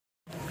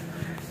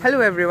Hello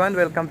everyone,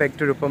 welcome back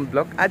to Rupam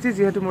Blog. আজি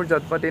যেহেতু মোৰ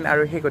জন্মদিন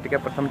আৰু সেই গতিকে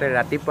প্ৰথমতে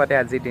ৰাতিপুৱাতে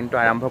আজি দিনটো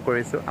আৰম্ভ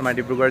কৰিছো। আমাৰ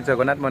ডিব্ৰুগড়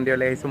জগন্নাথ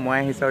মন্দিৰলৈ আহিছো, মই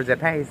আহিছো আৰু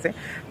জেঠাই আহিছে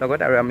লগত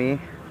আৰু আমি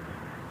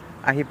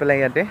আহি পেলাই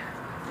ইয়াতে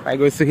পাই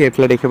গৈছো।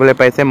 সেইফালে দেখিবলৈ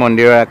পাইছে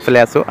মন্দিৰৰ আগফালে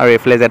আছো আৰু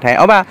এইফালে জেঠাই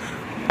অবা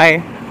হাই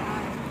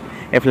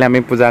এইফালে আমি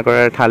পূজা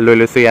কৰাৰ থাল লৈ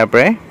লৈছো ইয়াৰ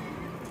পৰাই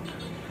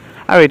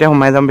আৰু এতিয়া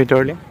সোমাই যাম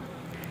ভিতৰলৈ।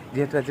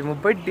 যেহেতু আজি মোৰ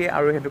বাৰ্থডে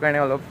আৰু সেইটো কাৰণে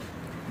অলপ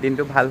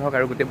দিনটো ভাল হওক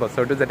আৰু গোটেই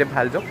বছৰটো যাতে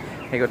ভাল যাওক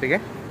সেই গতিকে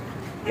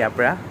ইয়াৰ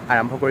পৰা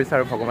আৰম্ভ কৰিছোঁ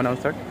আৰু ভগৱানৰ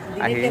ওচৰত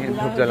আহি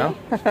ধূপ জ্বলাওঁ।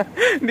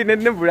 দিনে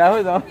দিনে বুঢ়া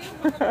হৈ যাওঁ,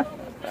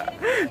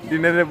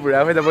 দিনে দিনে বুঢ়া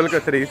হৈ যাবলৈ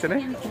কৈছে দেখিছেনে,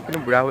 কিন্তু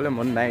বুঢ়া হ'বলৈ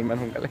মন নাই ইমান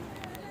সোনকালে।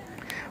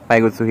 পাই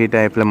গৈছোঁ সি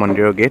এতিয়া এইফালে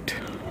মন্দিৰৰ গেট।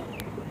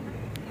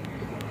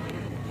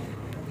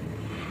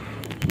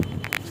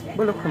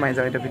 ব'লক সোমাই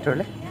যাওঁ এতিয়া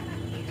ভিতৰলৈ।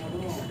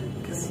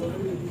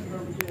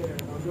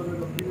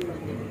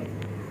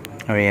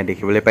 আৰু এয়া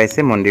দেখিবলৈ পাইছে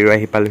মন্দিৰো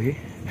আহি পালোহি।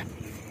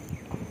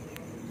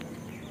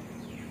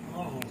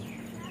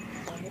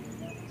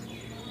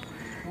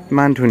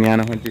 ইমান ধুনীয়া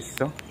নহয় দৃশ্য।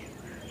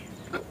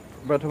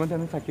 প্ৰথমতে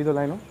আমি চাকি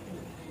জ্বলাই লওঁ,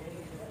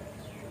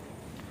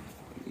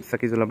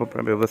 চাকি জ্বলাব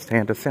পৰা ব্যৱস্থা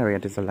ইয়াত আছে আৰু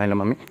ইয়াতে জ্বলাই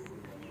ল'ম আমি।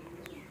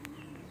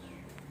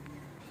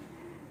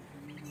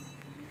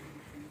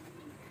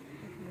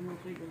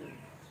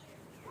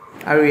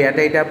 আৰু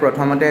ইয়াতে এতিয়া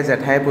প্ৰথমতে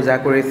জেঠাই পূজা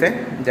কৰিছে,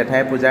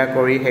 জেঠাই পূজা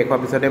কৰি শেষ হোৱাৰ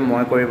পিছতে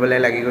মই কৰিবলৈ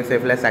লাগি গৈছোঁ।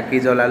 এইফালে চাকি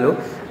জ্বলালোঁ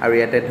আৰু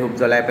ইয়াতে ধূপ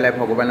জ্বলাই পেলাই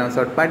ভগৱানৰ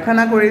ওচৰত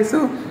প্ৰাৰ্থনা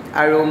কৰিছোঁ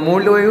আৰু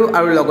মোৰলৈও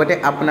আৰু লগতে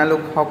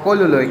আপোনালোক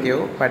সকলোলৈকেও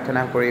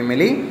প্ৰাৰ্থনা কৰি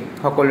মেলি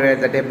সকলোৰে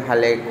যাতে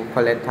ভালে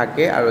কুশলে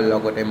থাকে আৰু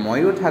লগতে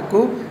ময়ো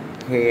থাকোঁ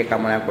সেয়ে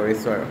কামনা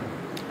কৰিছোঁ। আৰু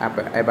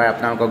এবাৰ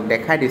আপোনালোকক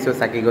দেখাই দিছোঁ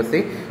চাকি গছি।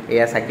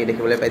 এয়া চাকি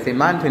দেখিবলৈ পাইছে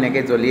ইমান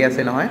ধুনীয়াকৈ জ্বলি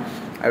আছে নহয়।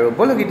 আৰু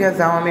ব'লক এতিয়া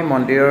যাওঁ আমি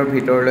মন্দিৰৰ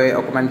ভিতৰলৈ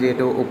অকণমান,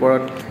 যিহেতু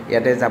ওপৰত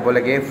ইয়াতে যাব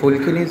লাগে।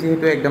 ফুলখিনি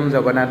যিহেতু একদম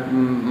জগন্নাথ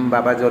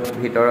বাবা য'ত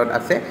ভিতৰত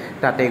আছে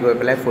তাতে গৈ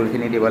পেলাই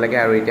ফুলখিনি দিব লাগে।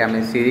 আৰু এতিয়া আমি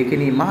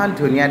চিৰিখিনি ইমান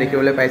ধুনীয়া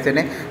দেখিবলৈ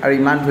পাইছেনে, আৰু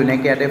ইমান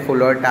ধুনীয়াকৈ ইয়াতে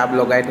ফুলৰ টাব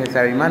লগাই থৈছে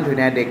আৰু ইমান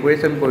ধুনীয়া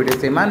ডেক'ৰেশ্যন কৰি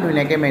থৈছে, ইমান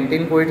ধুনীয়াকৈ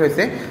মেইনটেইন কৰি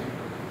থৈছে,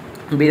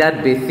 বিৰাট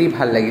বেছি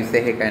ভাল লাগিছে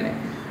সেইকাৰণে।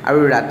 আৰু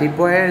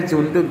ৰাতিপুৱাৰ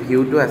যোনটো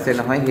ভিউটো আছে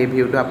নহয়, সেই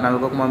ভিউটো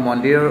আপোনালোকক মই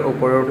মন্দিৰৰ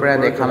ওপৰৰ পৰা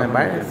দেখাম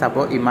এবাৰ, চাব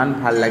ইমান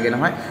ভাল লাগে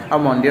নহয়। আৰু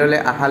মন্দিৰলৈ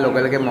অহাৰ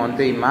লগে লগে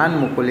মনটো ইমান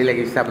মুকলি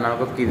লাগিছে,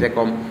 আপোনালোকক কি যে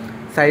ক'ম।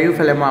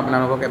 চাৰিওফালে মই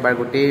আপোনালোকক এবাৰ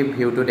গোটেই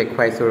ভিউটো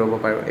দেখুৱাইছোঁ, ৰ'ব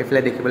পাৰোঁ।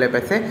 এইফালে দেখিবলৈ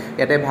পাইছে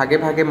ইয়াতে ভাগে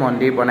ভাগে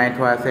মন্দিৰ বনাই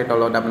থোৱা আছে,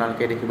 তলত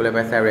আপোনালোকে দেখিবলৈ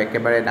পাইছে। আৰু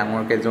একেবাৰে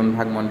ডাঙৰকৈ যোন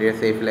ভাগ মন্দিৰ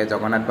আছে এইফালে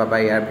জগন্নাথ বাবা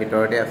ইয়াৰ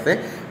ভিতৰতে আছে।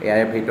 ইয়াৰ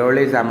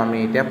ভিতৰলৈ যাম আমি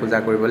এতিয়া পূজা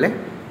কৰিবলৈ।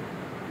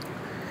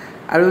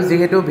 আৰু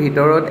যিহেতু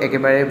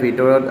একেবাৰে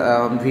ভিতৰত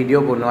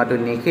ভিডিঅ' বনোৱাটো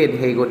নিষেধ,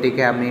 সেই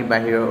গতিকে আমি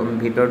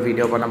ভিতৰত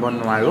ভিডিঅ' বনাব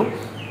নোৱাৰোঁ।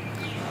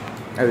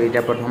 আৰু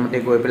এতিয়া প্ৰথমতে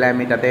গৈ পেলাই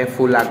আমি তাতে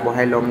ফুল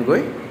আগবঢ়াই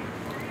ল'মগৈ।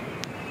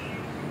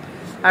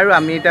 আৰু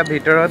আমি এতিয়া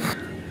ভিতৰত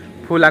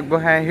ফুল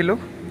আগবঢ়াই আহিলোঁ,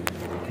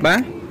 বা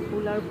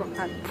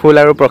ফুল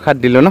আৰু প্ৰসাদ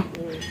দিলোঁ ন।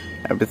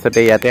 তাৰপিছতে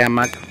ইয়াতে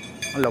আমাক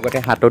লগতে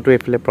হাততো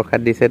এইফালে প্ৰসাদ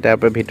দিছে,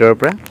 তাৰপৰা ভিতৰৰ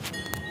পৰা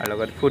আৰু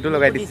লগত ফুটো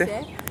লগাই দিছে।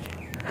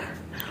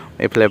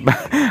 এইফালে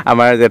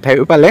আমাৰ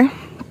জেঠাইও পালে।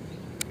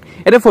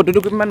 এতিয়া ফটোটো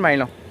কিমান মাৰি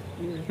লওঁ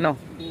ন।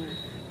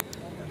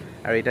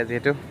 আৰু এতিয়া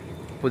যিহেতু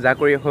পূজা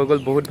কৰি হৈ গ'ল,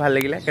 বহুত ভাল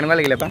লাগিলে। কেনেকুৱা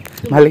লাগিলে বা?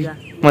 ভাল লাগিলে,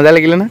 মজা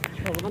লাগিলে না।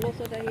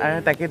 আৰু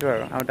তাকেইতো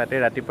আৰু তাতে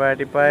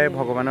ৰাতিপুৱাই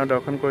ভগৱানৰ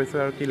দৰ্শন কৰিছোঁ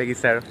আৰু কি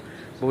লাগিছে, আৰু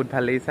বহুত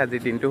ভাল লাগিছে। আজি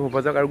দিনটো শুভ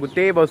যাওক আৰু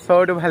গোটেই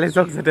বছৰটো ভালে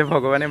যাওক, যাতে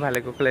ভগৱানে ভালে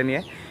কুশলে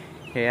নিয়ে,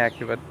 সেয়ে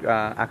আশীৰ্বাদ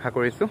আশা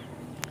কৰিছোঁ।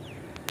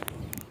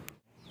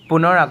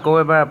 পুনৰ আকৌ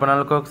এবাৰ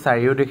আপোনালোকক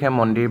চাৰিওদিশে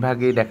মন্দিৰ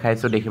ভাগি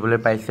দেখাইছোঁ, দেখিবলৈ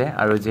পাইছে।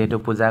 আৰু যিহেতু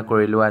পূজা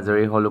কৰিলোঁ,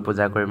 আজৰি হ'লোঁ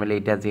পূজা কৰি মেলি,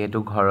 এতিয়া যিহেতু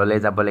ঘৰলৈ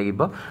যাব লাগিব,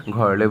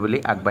 ঘৰলৈ বুলি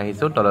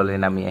আগবাঢ়িছোঁ, তললৈ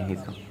নামি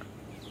আহিছোঁ।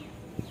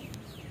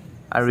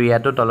 আৰু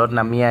ইয়াতো তলত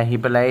নামি আহি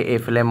পেলাই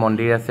এইফালে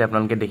মন্দিৰ আছে,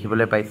 আপোনালোকে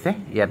দেখিবলৈ পাইছে।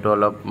 ইয়াতো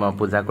অলপ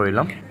পূজা কৰি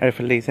ল'ম। আৰু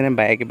এইফালে দেখিছেনে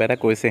বায়ে কিবা এটা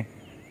কৈছে,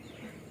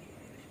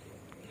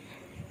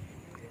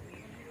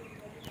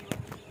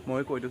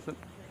 মই কৈ দিওঁচোন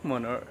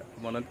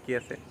মনত কি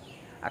আছে,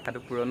 আশাটো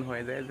পূৰণ হৈ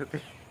যায় যাতে।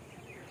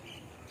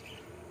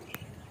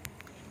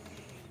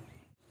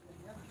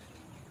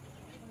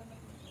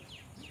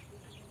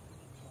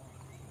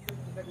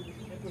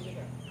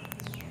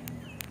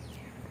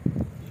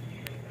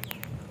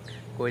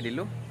 কৈ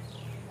দিলোঁ,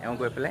 এওঁ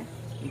গৈ পেলাই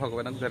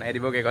ভগৱানক জনাই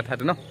দিবগৈ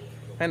কথাটো ন,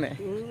 হয় নাই?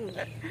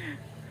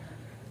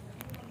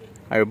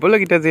 আৰু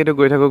ব'লক এতিয়া যিহেতু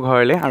গৈ থাকোঁ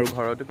ঘৰলৈ। আৰু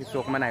ঘৰতো কিছু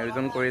অকণমান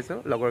আয়োজন কৰিছোঁ,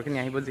 লগৰখিনি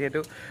আহিব যিহেতু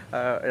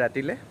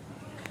ৰাতিলৈ,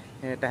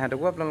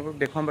 তাহাঁতকো আপোনালোকক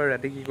দেখুৱাম বাৰু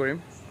ৰাতি কি কৰিম।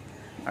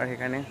 আৰু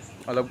সেইকাৰণে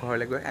অলপ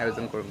ঘৰলৈ গৈ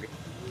আয়োজন কৰোঁগৈ।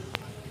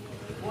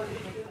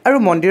 আৰু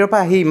মন্দিৰৰ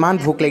পৰা আহি ইমান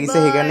ভোক লাগিছে,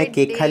 সেইকাৰণে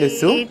কেক খাই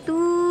লৈছোঁ।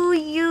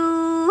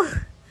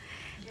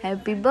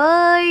 Happy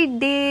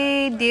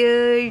birthday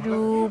dear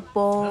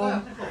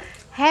Rupam,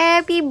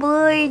 happy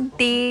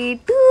birthday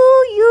to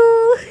you.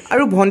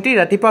 আৰু ভণ্টি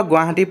ৰাতিপুৱা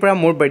গুৱাহাটীৰ পৰা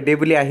মোৰ বাৰ্থডে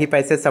বুলি আহি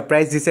পাইছে,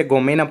 ছাৰপ্ৰাইজ দিছে,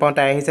 গমেই নাপাওঁ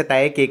তাই আহিছে।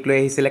 তাইয়ে কেক লৈ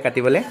আহিছিলে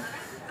কাটিবলৈ।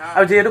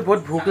 আৰু যিহেতু বহুত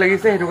ভোক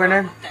লাগিছে সেইটো কাৰণে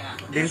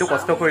দিনটো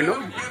কষ্ট কৰিলোঁ,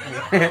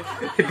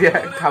 এতিয়া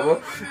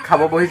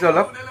খাব বহিছোঁ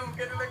অলপ।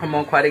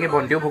 মই খোৱা দেখি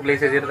ভণ্টিও ভোক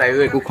লাগিছে, যিহেতু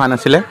তাইও একো খোৱা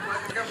নাছিলে,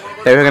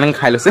 তাইও সেইকাৰণে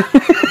খাই লৈছে।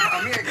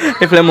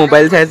 এইফালে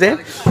মোবাইল চাইছে,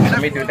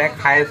 আমি দুয়োটাই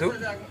খাই আছোঁ।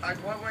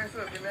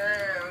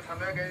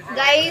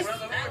 गाइस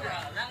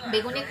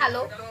बेगुनी खा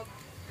लो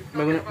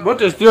बहुत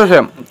टेस्टी আছে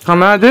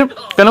খানা আজি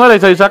কেনেকুৱা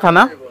লাগিছে ইছা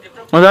খানা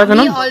মজা আছে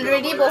ন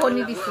অলৰেডি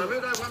বহনি দিছো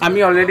আমি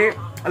অলৰেডি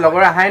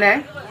লগৰ আহাই নাই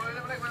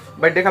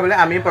বাৰ্থডে খাবলৈ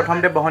আমি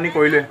প্ৰথমতে বহনি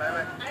কৰিলো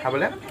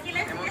খাবলৈ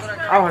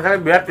আৰু সঁচাকৈ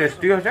বিৰাট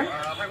টেষ্টি হৈছে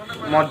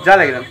মজা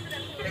লাগিল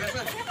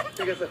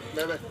ঠিক আছে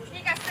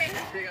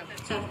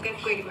সাবস্ক্ৰাইব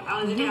কৰি দিবা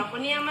আৰু যদি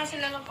আপুনি আমাৰ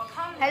চেনেলত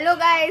প্ৰথম हेलो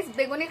गाइस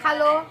बेगुनी खा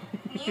लो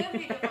নিউ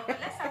ভিডিও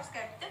পাবলে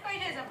সাবস্ক্ৰাইব কৰি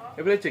দে যাব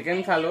এবারে চিকেন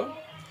খা লো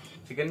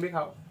চিকেন भी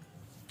খাও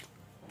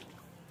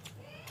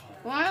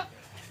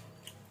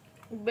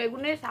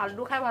বেগুনি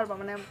সালটো খাই ভাল পা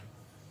মানে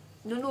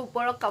যোনটো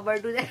ওপৰৰ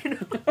কভাৰটো যায়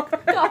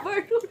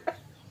কভাৰটো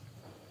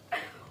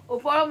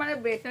ওপৰৰ মানে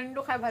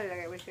বেচনটো খাই ভাল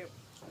লাগে বেছি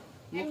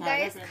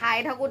গাইস খাই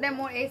থাকোতে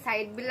মোৰ এই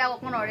সাইড বিলাক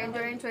অকন অৰেঞ্জ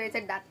অৰেঞ্জ হৈ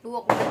আছে দাঁতটো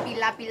অকন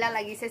পিলা পিলা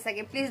লাগিছে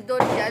চাগে প্লিজ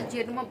ডোন্ট জাজ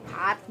যেহেতু মই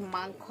ভাত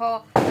মাংস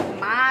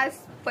মাছ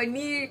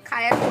পনীৰ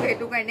খাই আছো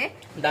হেতু কাৰণে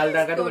ডাল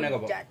তৰকাটো কোনে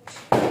ক'ব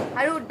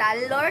আৰু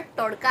ডালৰ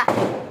তৰকা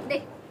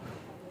দেখ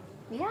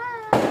ইয়া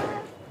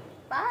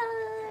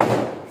বাই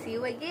see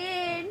you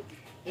again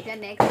এটা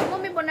নেক্সট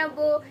মমি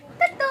বনাবো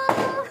টাটা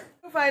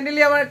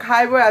ফাইনালি আমাৰ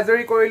খাই বৈ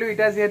আজৰি কৰিলো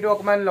ইটা যেহেতু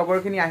অকমান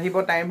লগৰখিনি আহিব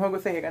টাইম হৈ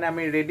গৈছে সেইকাৰণে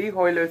আমি ৰেডি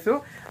হৈ লৈছো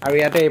আৰু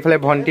ইয়াতে এইফালে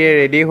ভন্টিয়ে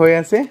ৰেডি হৈ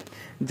আছে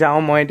যাও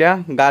মই এতিয়া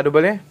গা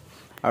ধুবলে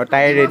আৰু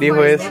তাই ৰেডি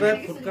হৈ আছে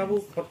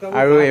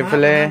আৰু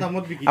এইফালে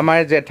আমাৰ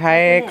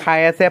জেঠাই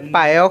খাই আছে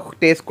পায়স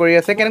টেষ্ট কৰি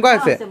আছে কেনেকুৱা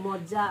আছে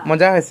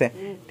মজা হৈছে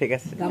ঠিক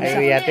আছে আৰু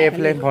ইয়াতে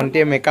এইফালে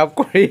ভন্টিয়ে মেকআপ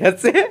কৰি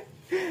আছে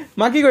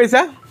মা কি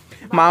কৰিছা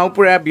মাও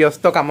পুৰা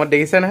ব্যস্ত কামত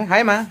দেখিছে নহয়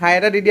হাই মা হাই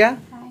এটা দি দিয়া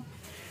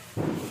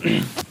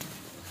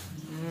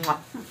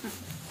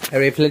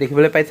আৰু এইফালে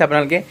দেখিবলৈ পাইছে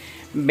আপোনালোকে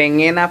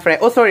বেঙেনা ফ্ৰাই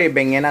অ' চৰি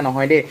বেঙেনা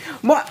নহয় দেই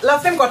মই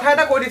লাষ্ট টাইম কথা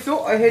এটা কৈ দিছোঁ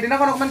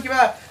সেইদিনাখন অকণমান কিবা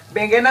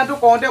বেঙেনাটো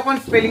কওঁতে অকণমান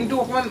স্পেলিংটো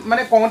অকণমান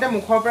মানে কওঁতে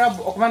মুখৰ পৰা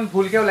অকণমান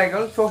ভুলকৈ ওলাই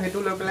গ'ল চ' সেইটো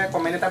লৈ পেলাই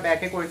কমেণ্ট এটা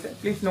বেয়াকৈ কৰিছে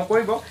প্লিজ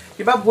নকৰিব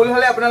কিবা ভুল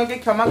হ'লে আপোনালোকে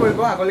ক্ষমা কৰিব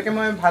আগলৈকে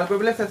মই ভাল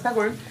কৰিবলৈ চেষ্টা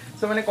কৰিম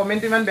চ' মানে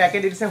কমেণ্টটো ইমান বেয়াকৈ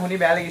দি দিছে শুনি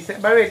বেয়া লাগিছে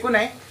বাৰু একো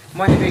নাই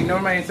মই সেইটো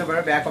ইগন'ৰ মাৰিছোঁ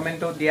বাৰু বেয়া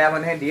কমেণ্টটো দিয়া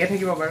মানুহে দিয়ে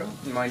থাকিব বাৰু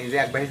মই নিজে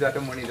আগবাঢ়ি যোৱাটো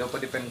মোৰ নিজৰ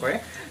ওপৰত ডিপেণ্ড কৰে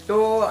তো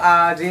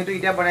যিহেতু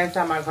এতিয়া বনাইছে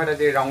আমাৰ ঘৰত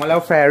আজি ৰঙালাও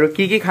ফ্ৰাই আৰু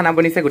কি কি খানা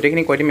বনিছে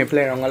গোটেইখিনি কৈ দিম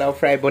এইফালে ৰঙালাও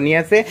ফ্ৰাই বনি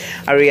আছে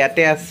আৰু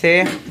ইয়াতে আছে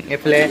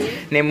এইফালে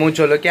নেমু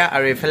জলকীয়া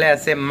আৰু এইফালে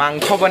আছে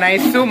মাংস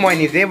বনাইছোঁ মই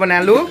নিজে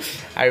বনালোঁ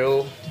আৰু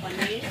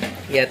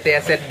ইয়াতে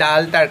আছে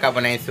ডাল তৰকা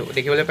বনাইছোঁ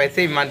দেখিবলৈ পাইছে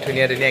ইমান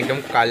ধুনীয়া ধুনীয়া একদম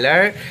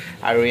কালাৰ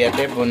আৰু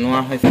ইয়াতে বনোৱা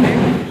হৈছে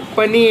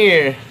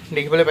পনীৰ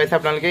দেখিবলৈ পাইছে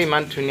আপোনালোকে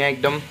ইমান ধুনীয়া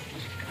একদম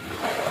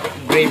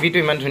গ্ৰেভিটো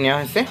ইমান ধুনীয়া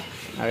হৈছে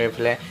আৰু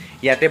এইফালে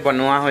ইয়াতে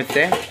বনোৱা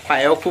হৈছে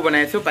পায়সো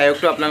বনাইছোঁ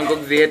পায়সটো আপোনালোকক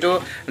যিহেতু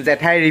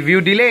জেঠাই ৰিভিউ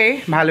দিলেই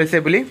ভাল হৈছে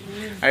বুলি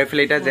আৰু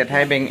এইফালে এতিয়া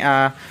জেঠাই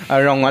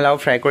ৰঙালাও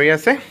ফ্ৰাই কৰি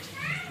আছে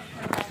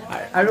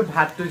আৰু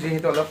ভাতটো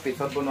যিহেতু অলপ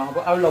পিছত বনোৱা হ'ব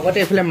আৰু লগতে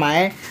এইফালে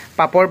মায়ে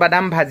পাপৰ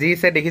বাদাম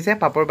ভাজিছে দেখিছে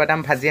পাপৰ বাদাম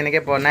ভাজি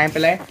এনেকৈ বনাই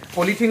পেলাই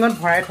পলিথিনত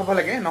ভৰাই থ'ব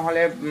লাগে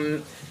নহ'লে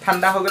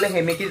ঠাণ্ডা হৈ গ'লে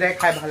সেমেকি যায়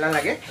খাই ভাল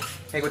নালাগে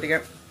সেই গতিকে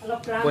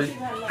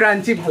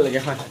ক্ৰাঞ্চি ভাল লাগে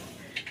হয়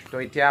তো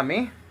এতিয়া আমি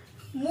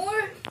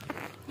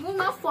মোৰ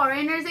মা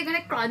ফৰেনাৰ্ছ এখানে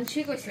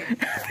ক্ৰাঞ্চি কৈছে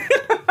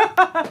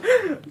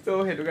তো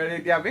সেইটো কাৰণে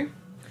এতিয়া আমি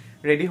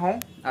ৰেডি হওঁ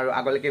আৰু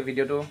আগলৈকে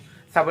ভিডিঅ'টো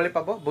চাবলৈ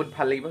পাব বহুত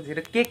ভাল লাগিব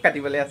যেহেতু কেক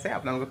কাটিবলৈ আছে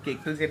আপোনালোকক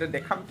কেকটো যেহেতু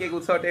দেখাম কেক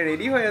ওচৰতে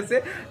ৰেডি হৈ আছে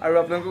আৰু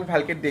আপোনালোকক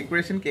ভালকৈ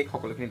ডেক'ৰেশ্যন কেক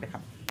সকলোখিনি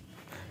দেখাম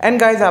এণ্ড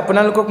গাইজ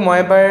আপোনালোকক মই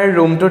এবাৰ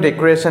ৰুমটো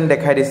ডেক'ৰেশ্যন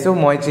দেখাই দিছোঁ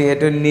মই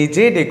যিহেতু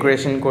নিজেই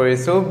ডেক'ৰেশ্যন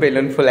কৰিছোঁ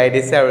বেলুন ফুলাই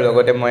দিছে আৰু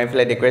লগতে মই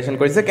এইফালে ডেক'ৰেশ্যন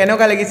কৰিছোঁ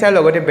কেনেকুৱা লাগিছে আৰু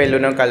লগতে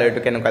বেলুনৰ কালাৰটো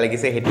কেনেকুৱা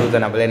লাগিছে সেইটোও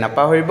জনাবলৈ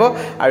নাপাহৰিব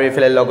আৰু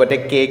এইফালে লগতে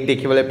কেক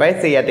দেখিবলৈ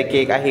পাইছে ইয়াতে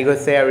কেক আহি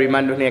গৈছে আৰু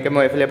ইমান ধুনীয়াকৈ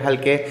মই এইফালে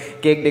ভালকৈ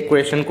কেক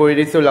ডেক'ৰেশ্যন কৰি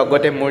দিছোঁ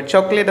লগতে মোৰ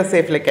চকলেট আছে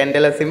এইফালে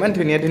কেণ্ডেল আছে ইমান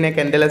ধুনীয়া ধুনীয়া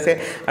কেণ্ডেল আছে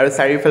আৰু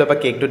চাৰিওফালৰ পৰা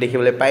কেকটো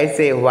দেখিবলৈ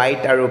পাইছে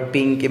হোৱাইট আৰু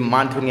পিংক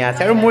ইমান ধুনীয়া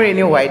আছে আৰু মোৰ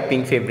এনেও হোৱাইট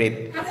পিংক ফেভৰেট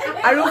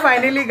আৰু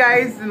ফাইনেলি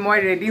গাইজ মই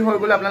ৰেডি হৈ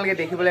গ'লো আপোনালোকে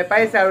দেখিবলৈ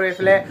পাইছে আৰু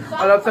এইফালে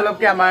অলপ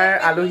চলপকৈ আমাৰ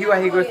আলহীও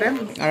আহি গৈছে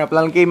আৰু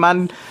আপোনালোকে ইমান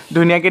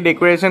ধুনীয়াকৈ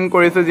ডেক'ৰেশ্যন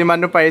কৰিছোঁ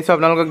যিমানটো পাৰিছোঁ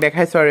আপোনালোকক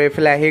দেখাইছোঁ আৰু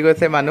এইফালে আহি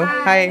গৈছে মানুহ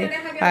হাই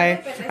হাই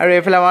আৰু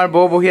এইফালে আমাৰ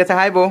বৌ বহি আছে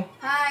হাই বৌ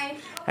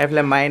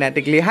এইফালে মাইনা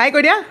টিকলি হাই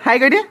কৈ দিয়া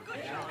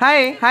হাই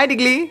হাই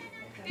টিকলি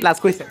লাজ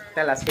কৰিছে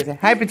তাই লাজ কৰিছে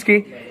হাই পিচকি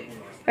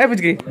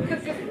পিচকি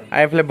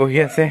আৰু এইফালে বহি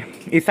আছে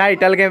ইছা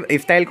এতিয়ালৈকে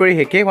ষ্টাইল কৰি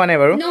শেষেই হোৱা নাই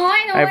বাৰু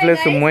আৰু এইফালে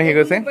চুমুৱে আহি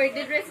গৈছে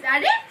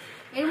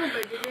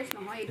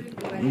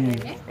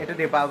এইটো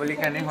দীপাৱলীৰ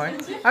কাৰণে হয়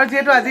আৰু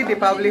যিহেতু আজি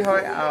দীপাৱলী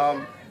হয়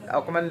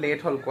অকণমান লেট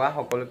হ'ল কোৱা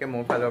সকলোকে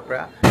মোৰ ফালৰ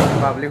পৰা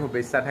দীপাৱলীৰ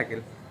শুভেচ্ছা থাকিল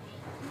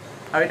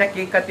আৰু এটা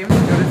কেক কাটিম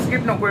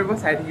স্কিপ নকৰিব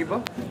চাই থাকিব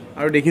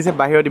আৰু দেখিছে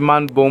বাহিৰত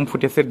ইমান বম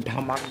ফুটিছে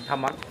ধামাক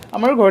ধামাক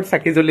আমাৰো ঘৰত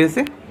চাকি জ্বলি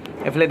আছে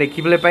এইফালে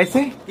দেখিবলৈ পাইছে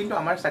কিন্তু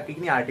আমাৰ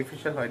চাকিখিনি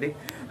আৰ্টিফিচিয়েল হয় দেই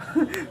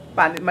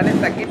পানী মানে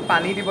চাকিত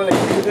পানী দিব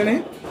লাগিছে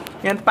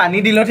ইয়াত পানী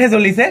দিলতহে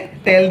জ্বলিছে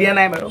তেল দিয়া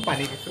নাই বাৰু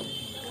পানী দিছোঁ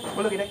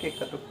বোলো কেইটা কেক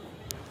কাটো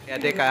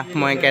ইয়াতে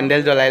মই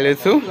কেণ্ডেল জ্বলাই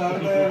লৈছোঁ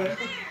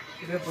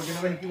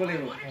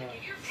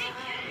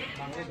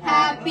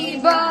Happy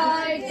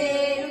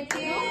birthday to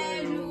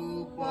you.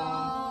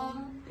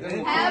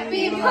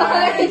 Happy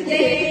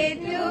birthday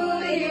to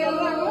you.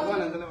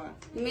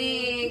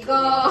 May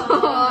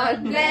God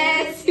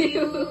bless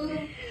you.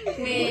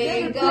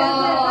 May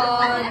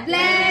God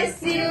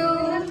bless you.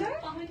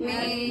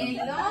 May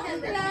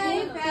long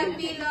life,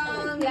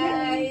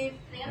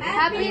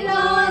 happy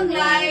long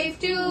life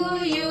to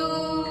you.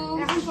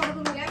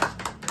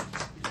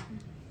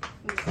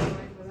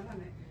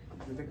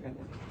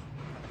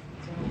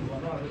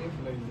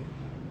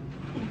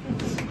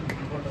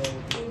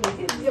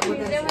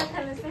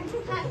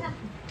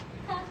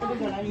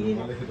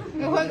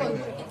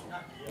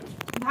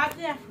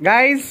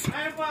 Guys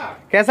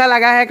कैसा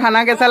लगा है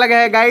खाना कैसा लगा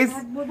है गाइस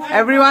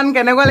एवरीवन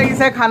केनेকুৱা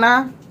লাগিছে खाना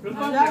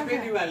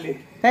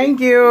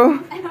thank you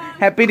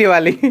happy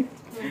Diwali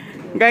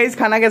guys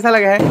खाना कैसा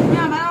लगा है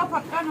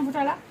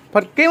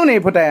क्यों नहीं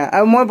फुटाया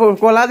अब मैं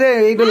कला जे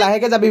এইটো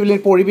লাহেকে যাবি বুলি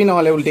পৰিবি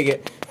নহলে উল্টিকে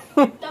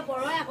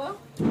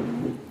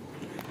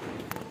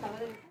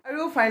আৰু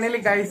ফাইনালি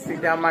গাইস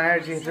এটা আমাৰ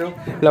যেহেতু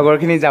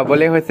লগৰখিনি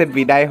যাবলৈ হৈছে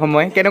বিদায়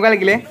সময় কেনেকুৱা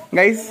লাগিলে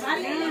গাইস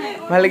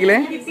ভাল লাগিলে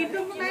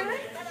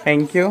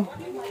থ্যাংক ইউ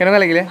কেনেকুৱা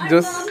লাগিলে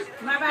juice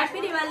Happy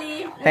Diwali.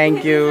 Thank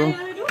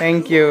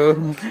you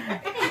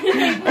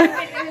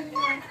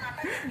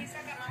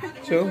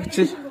চলো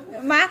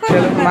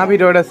মা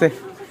ভিতৰত আছে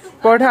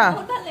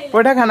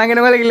পৰঠা খানা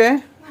কেনেকুৱা লাগিলে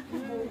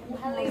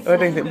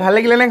ভাল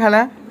লাগিলে নে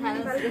খানা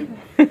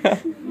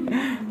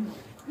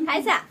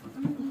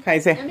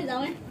খাইছে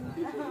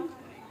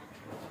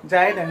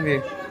যায় তাহলে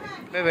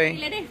bye bye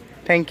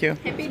thank U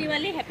Happy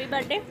Diwali, happy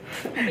birthday.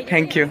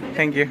 Thank you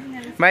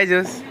bye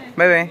juice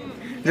bye bye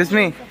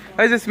जुस्मी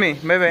ओए जुस्मी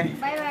bye bye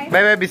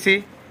bye bye BC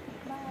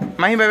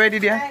माही बाय बाय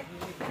दिदिया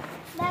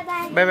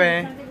बाय बाय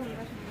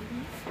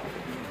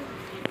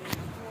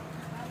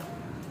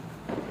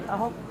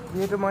आहो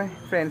जेहेतु मैं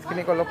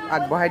फ्रेंड्सखिनिक अलप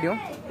আগবঢ়াই দিওঁ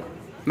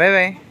bye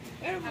bye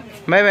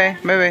bye bye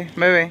bye bye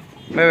bye bye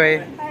bye bye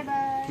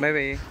bye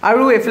bye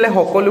আৰু এফালে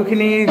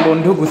সকলোখিনি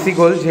বন্ধু গুচি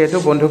গ'ল যেহেতু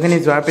বন্ধুখিনি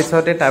যোৱাৰ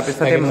পিছতে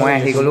তাৰপিছতে মই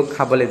আহি গ'লো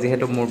খাবলৈ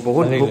যেহেতু মোৰ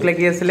বহুত ভোক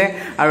লাগি আছিলে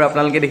আৰু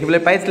আপোনালোকে দেখিবলৈ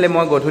পাইছিলে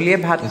মই গধূলিয়ে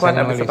ভাত খোৱা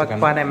তাৰপিছত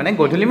খোৱা নাই মানে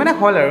গধূলি মানে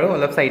হ'ল আৰু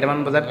অলপ 4টামান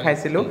বজাত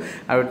খাইছিলোঁ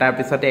আৰু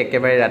তাৰপিছতে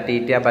একেবাৰে ৰাতি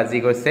এতিয়া বাজি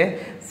গৈছে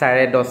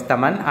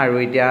 10:30মান আৰু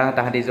এতিয়া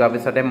তাহাঁতি যোৱাৰ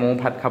পিছতে ময়ো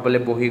ভাত খাবলৈ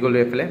বহি গ'লোঁ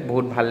এফালে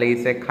বহুত ভাল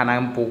লাগিছে খানা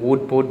বহুত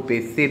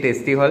বেছি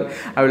টেষ্টি হ'ল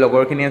আৰু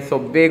লগৰখিনিয়ে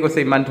চবেই কৈছে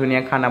ইমান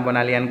ধুনীয়া খানা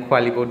বনালি আন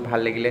খোৱালি বহুত ভাল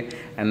লাগিলে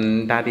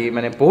তাহাঁতি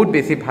মানে বহুত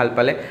বেছি ভাল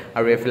পালে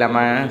আৰু এফালে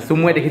আমাৰ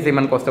চুমুৱে দেখিছে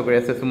ইমান কষ্ট কৰি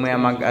আছে চুমুৱে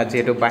আমাক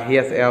যেহেতু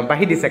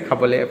বাঢ়ি দিছে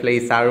খাবলৈ এফালে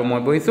ইছা আৰু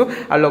মই বহিছোঁ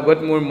আৰু লগত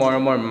মোৰ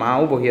মৰমৰ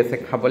মাও বহি আছে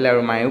খাবলৈ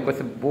আৰু মায়েও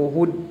কৈছে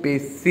বহুত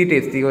বেছি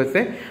টেষ্টি হৈছে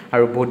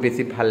আৰু বহুত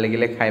বেছি ভাল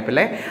লাগিলে খাই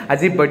পেলাই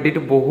আজি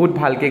বাৰ্থডেটো বহুত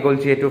ভালকৈ গ'ল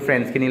যিহেতু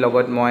ফ্ৰেণ্ডছখিনিৰ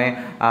লগত মই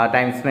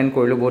টাইম স্পেণ্ড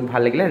কৰিলোঁ বহুত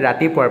ভাল লাগিলে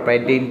ৰাতিপুৱাৰ পৰাই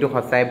দিনটো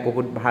সঁচাই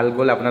বহুত ভাল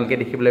গ'ল আপোনালোকে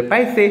দেখিবলৈ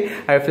পাইছে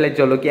আৰু এফালে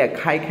জলকীয়া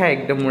খাই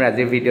একদম মোৰ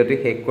আজিৰ ভিডিঅ'টো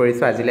শেষ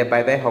কৰিছোঁ আজিলৈ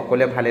বাই বাই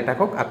সকলোৱে ভালে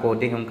থাকক আকৌ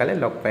অতি সোনকালে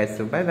লগ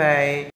পাইছোঁ বাই বাই